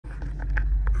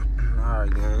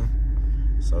Alright, gang.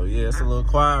 So yeah, it's a little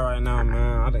quiet right now,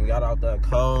 man. I done got out that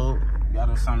cold, got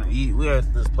us something to eat. We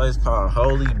at this place called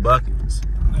Holy Buckets.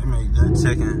 They make good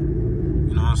chicken.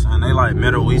 You know what I'm saying? They like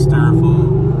Middle Eastern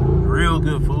food. Real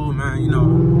good food, man. You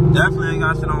know, definitely ain't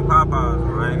got shit on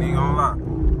Popeyes. I ain't even gonna lie.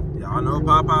 Y'all know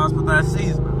Popeyes with that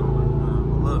seasoning on it,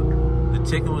 man. But look,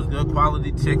 the chicken was good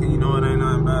quality chicken. You know, it ain't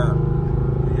nothing bad.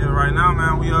 Yeah, right now,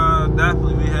 man, we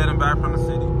definitely heading back from the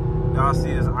city. Y'all see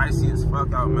it's icy as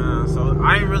fuck out, man. So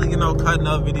I ain't really get no cutting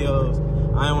up videos.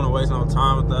 I ain't want to waste no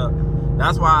time with that.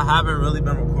 That's why I haven't really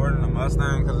been recording the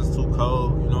Mustang, because it's too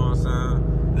cold. You know what I'm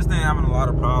saying? This thing having a lot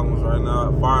of problems right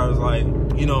now as far as like,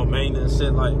 you know, maintenance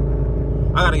shit. Like,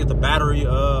 I gotta get the battery,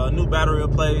 a new battery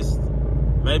replaced,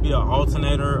 maybe an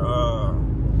alternator.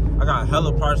 I got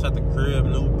hella parts at the crib,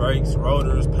 new brakes,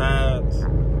 rotors, pads.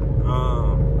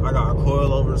 I got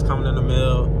coilovers coming in the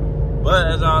mail.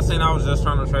 But as y'all seen, I was just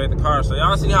trying to trade the car. So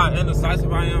y'all see how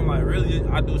indecisive I am? Like, really,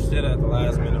 I do shit at the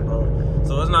last minute, bro.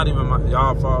 So it's not even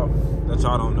y'all fault that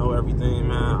y'all don't know everything,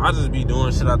 man. I just be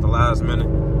doing shit at the last minute.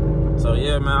 So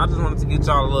yeah, man, I just wanted to get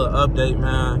y'all a little update,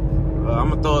 man. I'm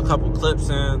gonna throw a couple clips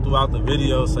in throughout the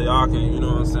video so y'all can, you know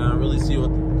what I'm saying, really see what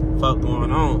the fuck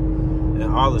going on.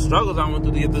 And all the struggles I went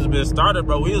through to get this bitch started,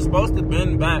 bro. We was supposed to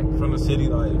been back from the city,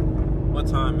 like, what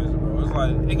time is it, bro? It's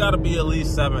like, it gotta be at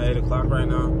least 7, 8 o'clock right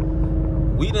now.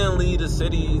 We didn't leave the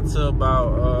city till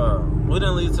about, we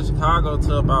didn't leave to Chicago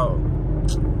till about,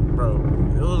 bro,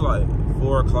 it was like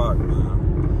 4 o'clock, man.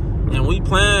 And we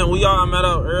all met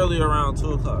up early around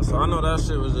 2 o'clock. So I know that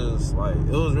shit was just like, it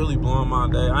was really blowing my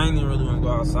day. I ain't even really want to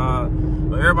go outside.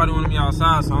 But everybody wanted me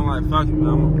outside, so I'm like, fuck it, man.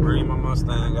 I'm going to bring my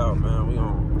Mustang out, man. We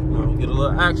going to, you know, get a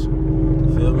little action.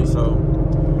 You feel me? So,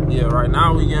 yeah, right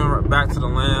now we getting back to the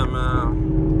land, man.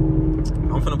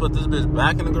 I'm finna put this bitch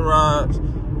back in the garage.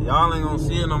 Y'all ain't gonna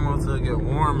see it no more until it get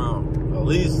warm out. At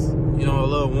least, you know, a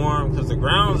little warm, because the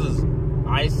grounds is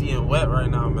icy and wet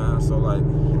right now, man. So, like,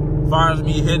 as far as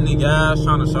me hitting the gas,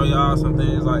 trying to show y'all some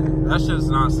things, like, that shit's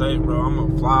not safe, bro. I'm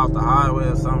gonna fly off the highway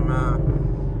or something,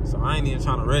 man. So I ain't even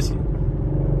trying to risk it.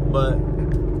 But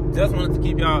just wanted to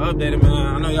keep y'all updated, man.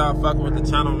 I know y'all fucking with the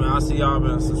channel, man. I see y'all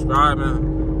been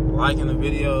subscribing, liking the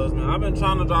videos, man. I've been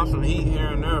trying to drop some heat here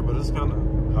and there, but it's kind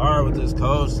of hard with this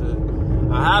cold shit.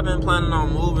 I have been planning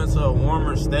on moving to a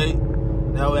warmer state.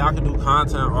 That way I can do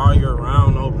content all year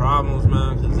round, no problems,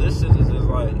 man. Because this shit is just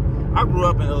like, I grew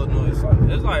up in Illinois.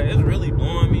 It's really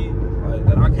blowing me, like,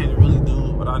 that I can't really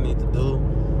do what I need to do.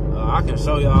 I can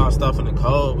show y'all stuff in the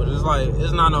cold, but it's like,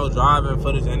 it's not no driving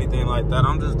footage or anything like that.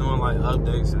 I'm just doing like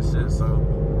updates and shit. So,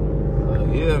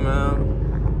 yeah,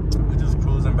 man. We just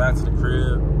cruising back to the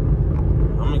crib.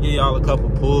 I'm gonna give y'all a couple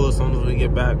pulls as soon as we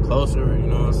get back closer. You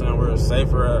know what I'm saying? We're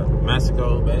safer at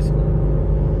Mexico, basically.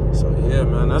 So yeah,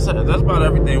 man, that's about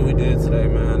everything we did today,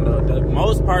 man. The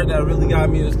most part that really got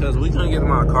me is because we couldn't get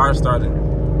my car started.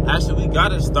 Actually, we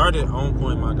got it started on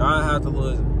point. My guy had the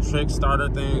little trick starter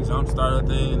thing, jump starter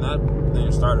thing, and that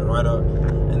thing started right up.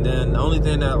 And then the only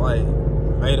thing that like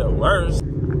made it worse,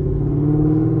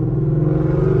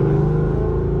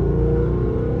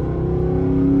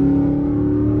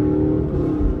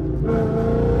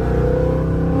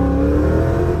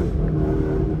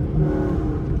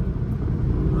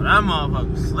 that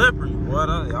motherfucker slippery, boy.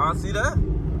 Y'all see that?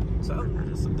 So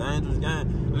it's a dangerous game.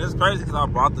 And it's crazy because I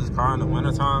bought this car in the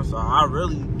wintertime, so I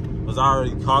really was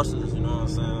already cautious, you know what I'm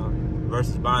saying,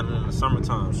 versus buying it in the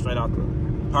summertime, straight out the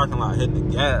parking lot, hitting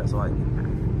the gas. Like,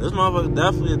 this motherfucker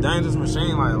definitely a dangerous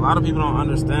machine. Like, a lot of people don't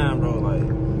understand, bro. Like,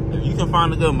 if you can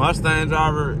find a good Mustang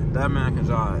driver, that man can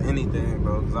drive anything,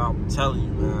 bro. Because I'm telling you,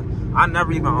 man, I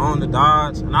never even owned a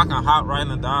Dodge, and I can hop right in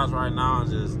a Dodge right now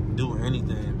and just do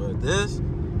anything. But this,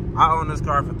 I own this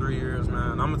car for 3 years,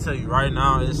 man. I'm gonna tell you right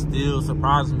now, it still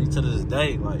surprises me to this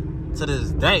day. Like, to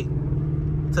this day.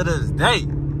 To this day.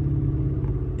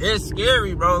 It's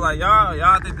scary, bro. Like,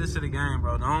 y'all think this shit a game,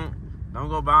 bro. Don't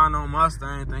go buy no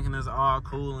Mustang thinking it's all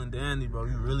cool and dandy, bro.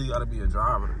 You really gotta be a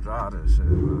driver to drive that shit,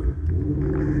 man.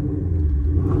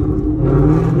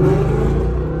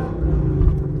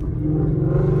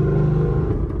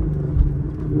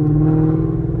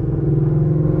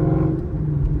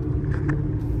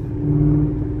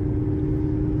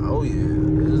 Oh yeah,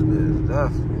 this bitch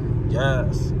definitely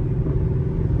gas.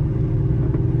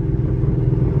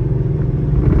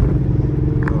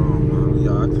 Oh man, we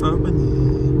got company.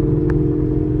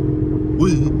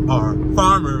 We are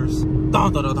farmers. Dun,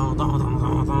 dun, dun, dun, dun,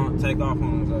 dun, dun. Take off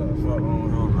on his fuck on,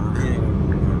 man.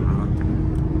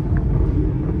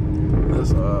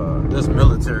 This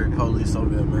military police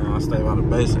over there, man. I stay by the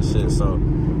base and shit, so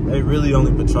they really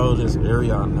only patrol this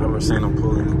area. I've never seen them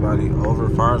pull anybody over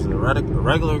as far as a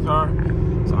regular car.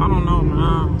 So I don't know,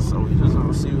 man. So we just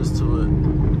gonna see what's to it.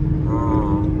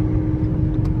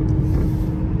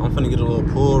 I'm finna get a little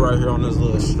pull right here on this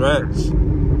little stretch.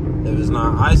 If it's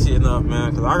not icy enough,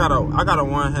 man, because I gotta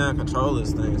one-hand control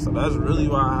this thing. So that's really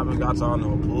why I haven't got y'all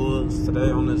no pulls today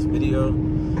on this video.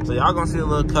 So y'all gonna see a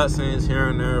little cutscenes here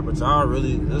and there, but y'all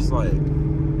really, it's like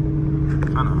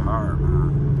kind of hard,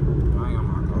 man. I ain't got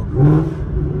my GoPro.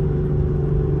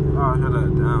 Oh, I hear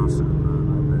that down sound,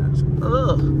 man.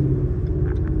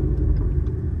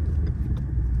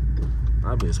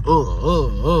 That bitch,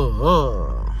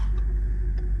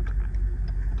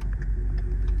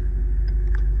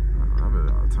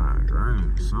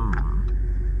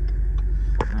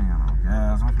 I ain't got no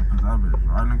gas. I'm gonna put that bitch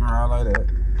right in the garage like that.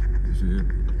 You feel me?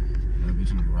 That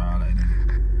bitch in the garage like that.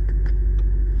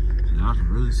 So y'all can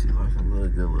really see like a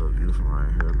good little view from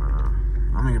right here, man.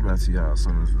 I'm gonna get back to y'all as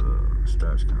soon as the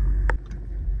stretch comes.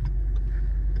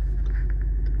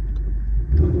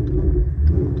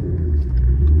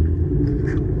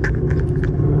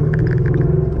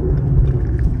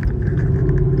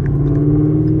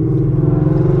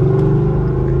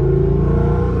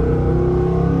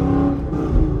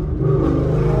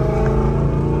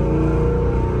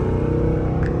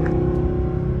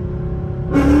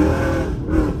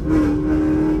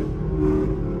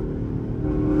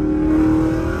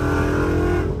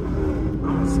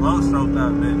 Slow stroke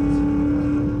that bitch.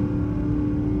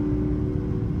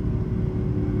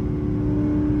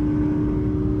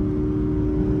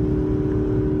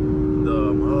 The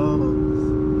most.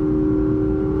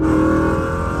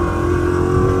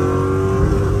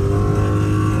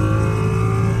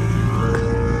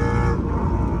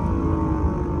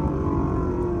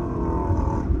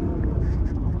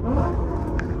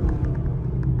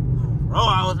 Bro, I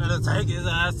was gonna take his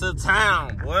ass to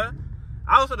town, boy.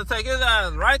 I was gonna take his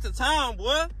ass right to town,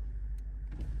 boy.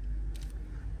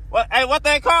 What? Hey, what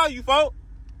they call you, folk?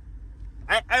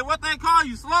 Hey, what they call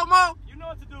you? Slow-mo? You know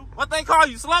what to do. What they call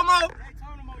you? Slow-mo?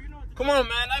 Daytona mo, you know what to do. Come on,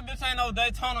 man. That bitch ain't no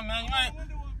Daytona, man. You ain't. Roll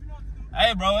your window up, you know what to do.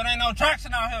 Hey, bro, it ain't no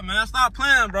traction out here, man. Stop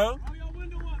playing, bro. Roll your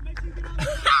window up, make sure you get out there.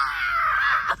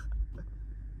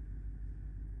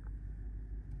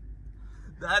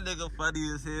 That nigga funny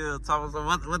as hell. Talking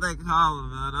about what they call him,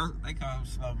 man. They call him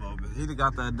Slow-mo, man. He done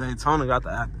got that Daytona, got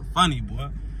the acting funny, boy.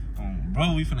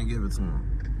 Bro, we finna give it to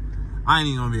him. I ain't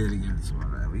even gonna be able to give it to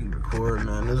him, man. We can record,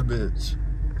 man. This bitch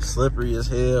slippery as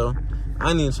hell. I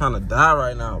ain't even trying to die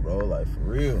right now, bro. Like, for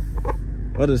real.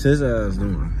 What is his ass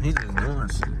doing? He just doing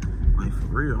shit. Like, for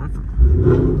real.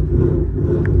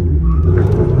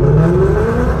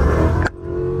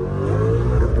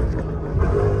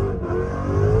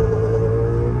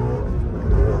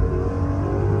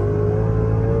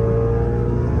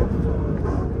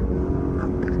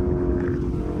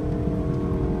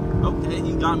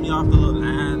 He got me off the little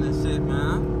line and shit,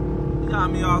 man. He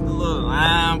got me off the little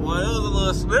line, boy. It was a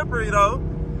little slippery though.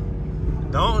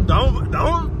 Don't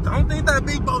think that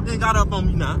big boat didn't got up on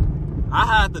me now. I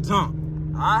had to jump.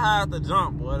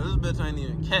 Boy. This bitch ain't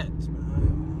even catch, man.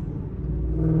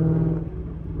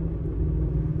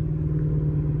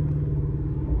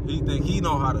 He think he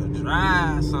know how to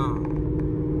drive something.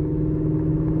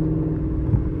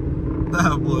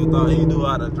 That boy thought he knew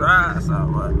how to drive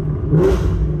something, right?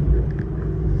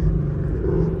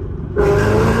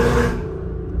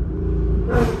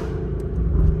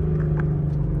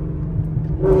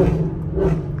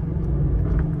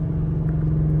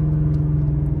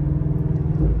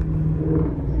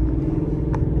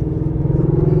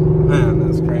 Man,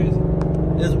 that's crazy.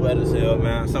 It's wet as hell,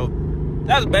 man. So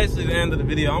that's basically the end of the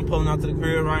video. I'm pulling out to the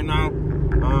crib right now.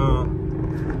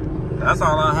 That's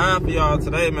all I have for y'all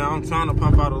today, man. I'm trying to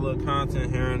pump out a little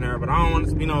content here and there, but I don't want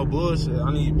it to be no bullshit.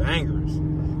 I need bangers.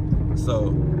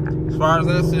 So as far as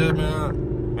that's it,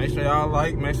 man, make sure y'all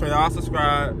like, make sure y'all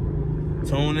subscribe.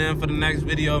 Tune in for the next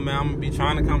video, man. I'm gonna be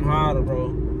trying to come harder,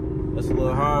 bro. It's a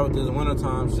little hard with this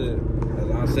wintertime shit. As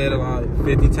I said it like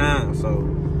 50 times. So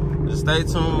just stay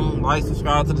tuned, like,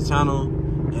 subscribe to the channel,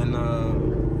 and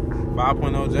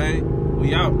 5.0J,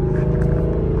 we out.